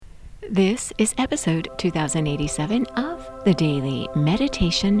This is episode 2087 of the Daily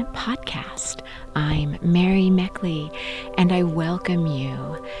Meditation Podcast. I'm Mary Meckley, and I welcome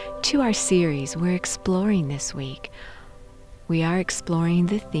you to our series we're exploring this week. We are exploring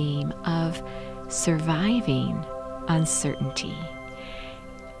the theme of surviving uncertainty.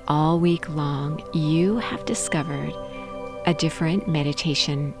 All week long, you have discovered a different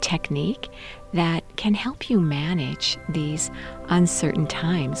meditation technique that can help you manage these uncertain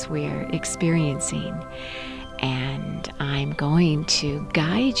times we're experiencing. And I'm going to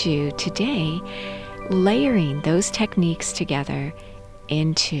guide you today, layering those techniques together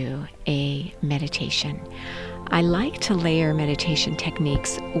into a meditation. I like to layer meditation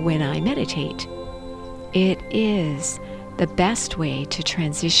techniques when I meditate. It is the best way to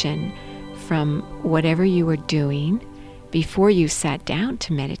transition from whatever you were doing before you sat down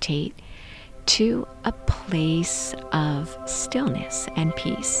to meditate to a place of stillness and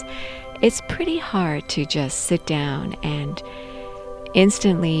peace. It's pretty hard to just sit down and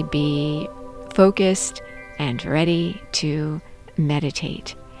instantly be focused and ready to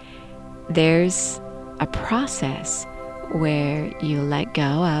meditate. There's a process where you let go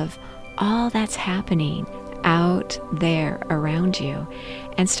of all that's happening out there around you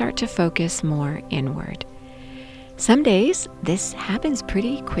and start to focus more inward. Some days, this happens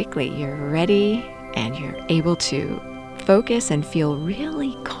pretty quickly. You're ready and you're able to focus and feel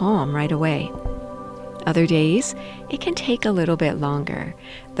really calm right away. Other days, it can take a little bit longer.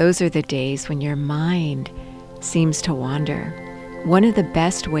 Those are the days when your mind seems to wander. One of the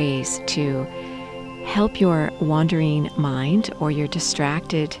best ways to help your wandering mind or your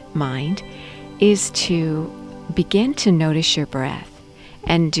distracted mind is to begin to notice your breath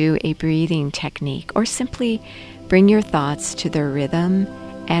and do a breathing technique, or simply bring your thoughts to the rhythm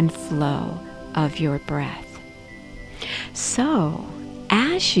and flow of your breath. So,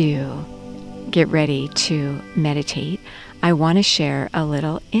 as you get ready to meditate, I want to share a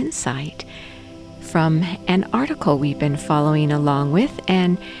little insight from an article we've been following along with,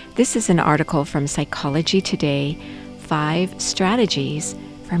 and this is an article from Psychology Today, 5 Strategies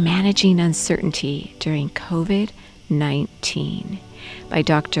for Managing Uncertainty During COVID-19 by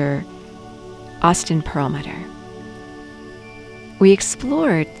Dr. Austin Perlmutter. We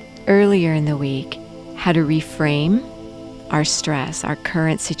explored earlier in the week how to reframe our stress, our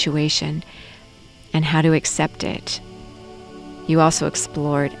current situation, and how to accept it. You also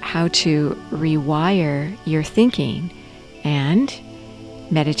explored how to rewire your thinking, and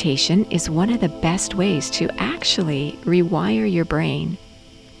meditation is one of the best ways to actually rewire your brain.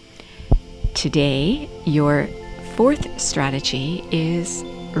 Today, your 4th strategy is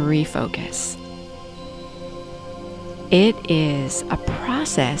refocus. It is a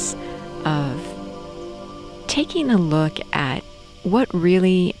process of taking a look at what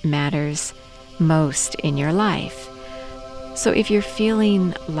really matters most in your life. So if you're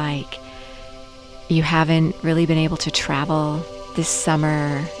feeling like you haven't really been able to travel this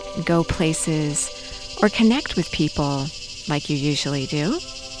summer, go places, or connect with people like you usually do,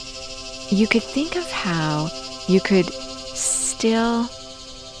 you could think of how you could still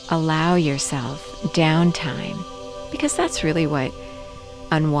allow yourself downtime, because that's really what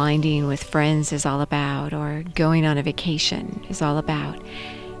unwinding with friends is all about, or going on a vacation is all about.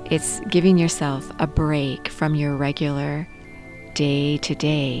 It's giving yourself a break from your regular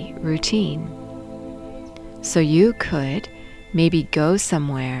day-to-day routine. So you could maybe go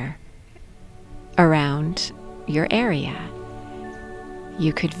somewhere around your area.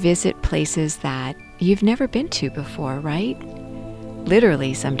 You could visit places that you've never been to before, right?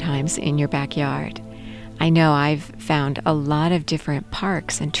 Literally sometimes in your backyard. I know I've found a lot of different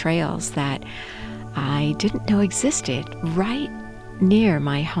parks and trails that I didn't know existed right near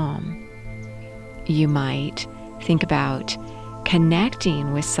my home. You might think about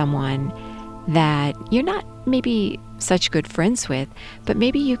connecting with someone that you're not maybe such good friends with, but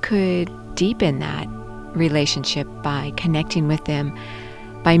maybe you could deepen that relationship by connecting with them,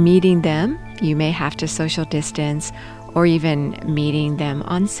 by meeting them. You may have to social distance, or even meeting them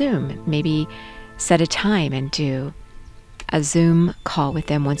on Zoom. Maybe set a time and do a Zoom call with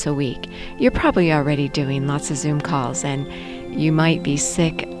them once a week. You're probably already doing lots of Zoom calls, and you might be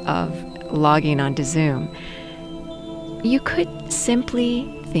sick of logging onto Zoom. You could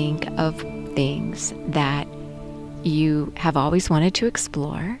simply think of things that you have always wanted to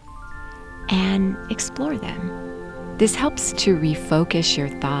explore and explore them. This helps to refocus your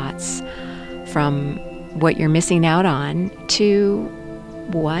thoughts from what you're missing out on to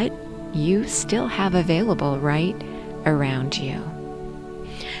what you still have available right around you.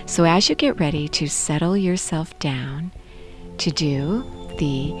 So as you get ready to settle yourself down to do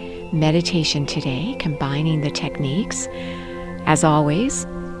the meditation today, combining the techniques. As always,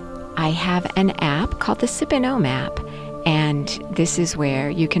 I have an app called the Sip and Om app, and this is where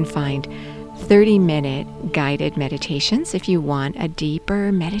you can find 30-minute guided meditations if you want a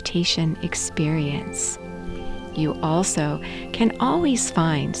deeper meditation experience. You also can always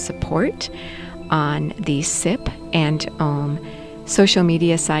find support on the Sip and Om social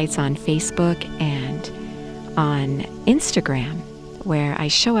media sites on Facebook and on Instagram, where I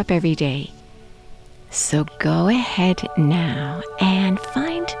show up every day. So go ahead now and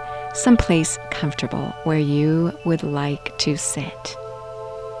find some place comfortable where you would like to sit.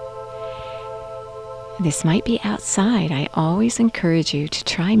 This might be outside. I always encourage you to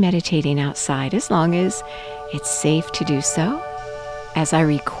try meditating outside as long as it's safe to do so. As I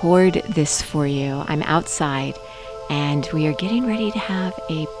record this for you, I'm outside and we are getting ready to have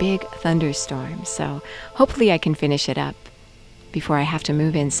a big thunderstorm. So hopefully I can finish it up before I have to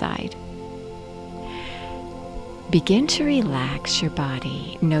move inside. Begin to relax your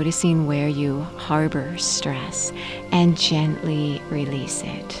body, noticing where you harbor stress, and gently release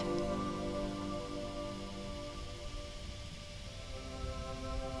it.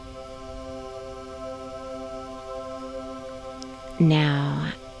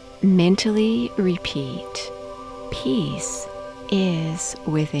 Now, mentally repeat, "Peace is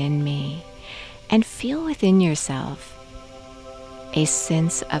within me," and feel within yourself a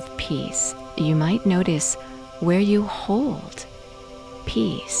sense of peace. You might notice where you hold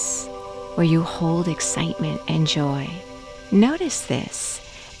peace, where you hold excitement and joy. Notice this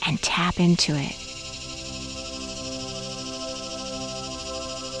and tap into it.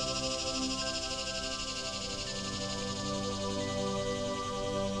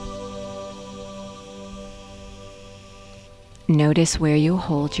 Notice where you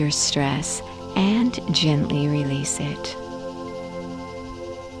hold your stress and gently release it.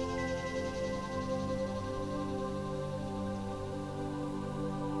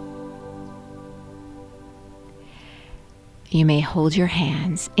 You may hold your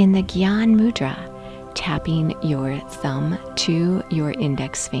hands in the Gyan Mudra, tapping your thumb to your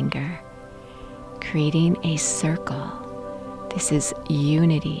index finger, creating a circle. This is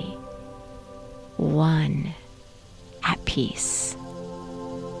unity, one, at peace,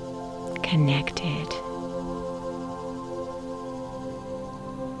 connected.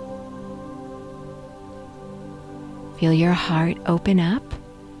 Feel your heart open up,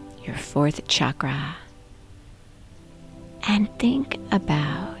 your fourth chakra, and think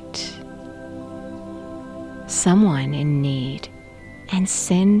about someone in need and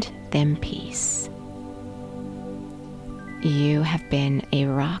send them peace. You have been a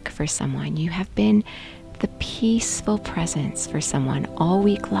rock for someone. You have been the peaceful presence for someone all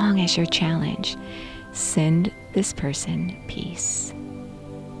week long as your challenge. Send this person peace.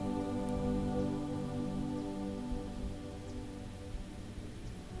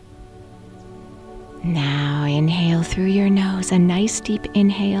 Now inhale through your nose, a nice deep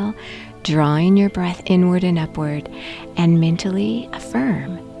inhale, drawing your breath inward and upward, and mentally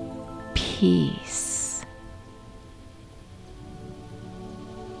affirm peace.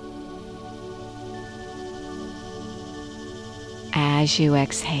 As you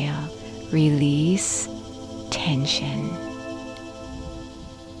exhale, release tension.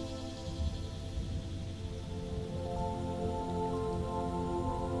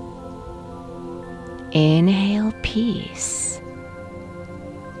 Inhale peace.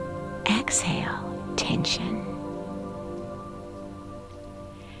 Exhale tension.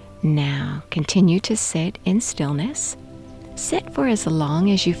 Now continue to sit in stillness. Sit for as long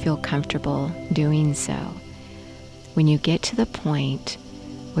as you feel comfortable doing so. When you get to the point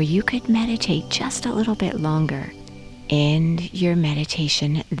where you could meditate just a little bit longer, end your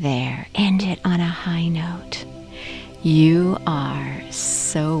meditation there. End it on a high note. You are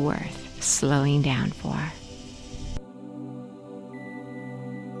so worth slowing down for.